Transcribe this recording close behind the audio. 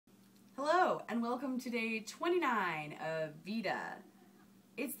Hello, and welcome to day 29 of VEDA.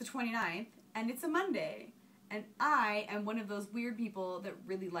 It's the 29th, and it's a Monday, and I am one of those weird people that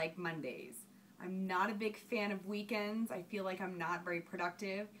really like Mondays. I'm not a big fan of weekends. I feel like I'm not very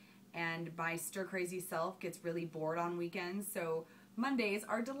productive, and my stir-crazy self gets really bored on weekends, so Mondays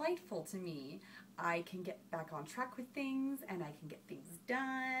are delightful to me. I can get back on track with things, and I can get things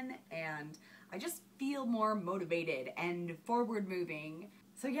done, and I just feel more motivated and forward-moving.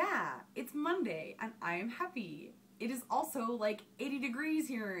 So yeah, it's Monday, and I am happy. It is also like 80 degrees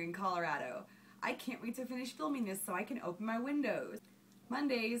here in Colorado. I can't wait to finish filming this so I can open my windows.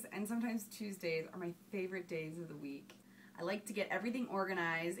 Mondays and sometimes Tuesdays are my favorite days of the week. I like to get everything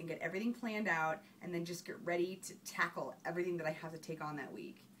organized and get everything planned out and then just get ready to tackle everything that I have to take on that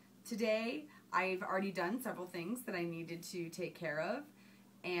week. Today, I've already done several things that I needed to take care of,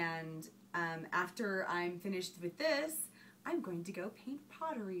 and after I'm finished with this, I'm going to go paint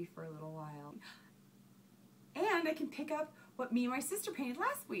pottery for a little while. And I can pick up what me and my sister painted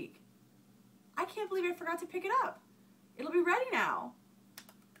last week. I can't believe I forgot to pick it up. It'll be ready now.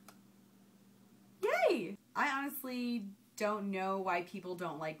 Yay! I honestly don't know why people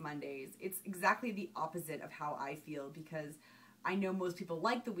don't like Mondays. It's exactly the opposite of how I feel, because I know most people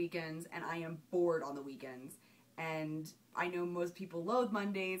like the weekends and I am bored on the weekends. And I know most people loathe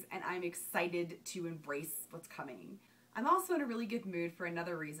Mondays and I'm excited to embrace what's coming. I'm also in a really good mood for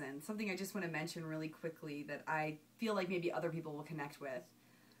another reason, something I just want to mention really quickly that I feel like maybe other people will connect with.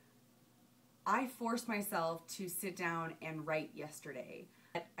 I forced myself to sit down and write yesterday.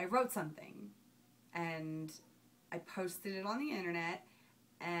 I wrote something and I posted it on the internet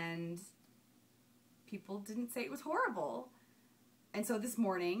and people didn't say it was horrible. And so this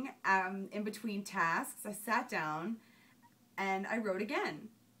morning, in between tasks, I sat down and I wrote again.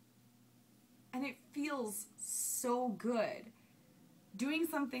 And it feels so good. Doing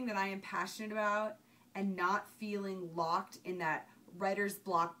something that I am passionate about and not feeling locked in that writer's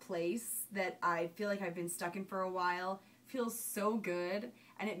block place that I feel like I've been stuck in for a while feels so good.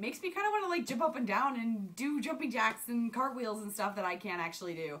 And it makes me kind of want to like jump up and down and do jumping jacks and cartwheels and stuff that I can't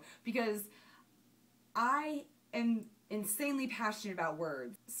actually do, because I am insanely passionate about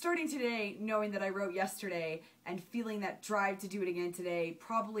words. Starting today, knowing that I wrote yesterday and feeling that drive to do it again today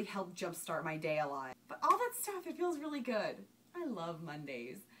probably helped jumpstart my day a lot. But all that stuff, it feels really good. I love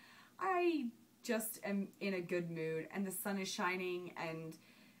Mondays. I just am in a good mood and the sun is shining and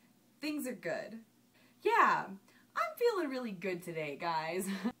things are good. Yeah, I'm feeling really good today, guys.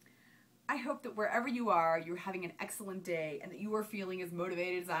 I hope that wherever you are, you're having an excellent day and that you are feeling as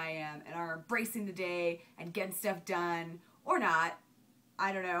motivated as I am and are embracing the day and getting stuff done, or not.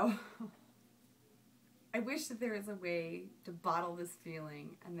 I don't know. I wish that there was a way to bottle this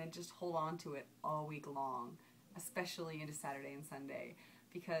feeling and then just hold on to it all week long, especially into Saturday and Sunday,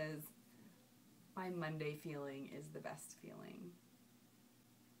 because my Monday feeling is the best feeling.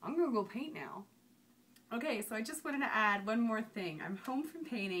 I'm gonna go paint now. Okay, so I just wanted to add one more thing. I'm home from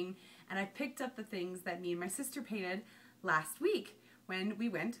painting and I picked up the things that me and my sister painted last week when we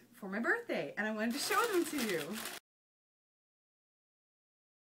went for my birthday, and I wanted to show them to you.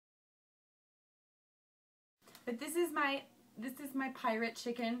 But this is my pirate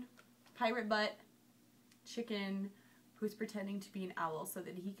butt chicken who's pretending to be an owl so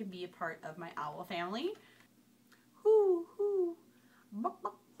that he can be a part of my owl family. Hoo hoo, buck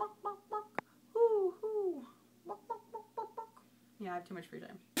buck buck buck buck. Hoo hoo, buck buck buck buck buck. Yeah, I have too much free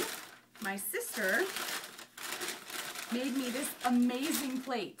time. My sister made me this amazing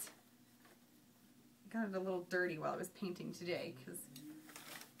plate. I got it a little dirty while I was painting today because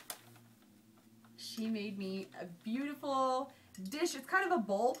she made me a beautiful dish. It's kind of a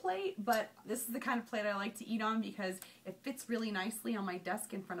bowl plate, but this is the kind of plate I like to eat on because it fits really nicely on my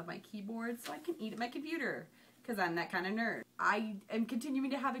desk in front of my keyboard so I can eat at my computer, because I'm that kind of nerd. I am continuing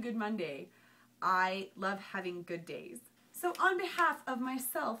to have a good Monday. I love having good days. So on behalf of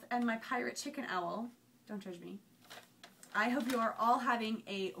myself and my pirate chicken owl, don't judge me, I hope you are all having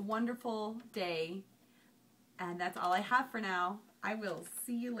a wonderful day. And that's all I have for now. I will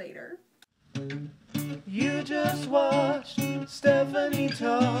see you later. You just watched Stephanie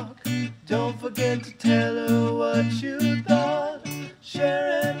talk. Don't forget to tell her what you thought.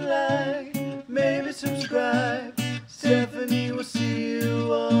 Share and like, maybe subscribe.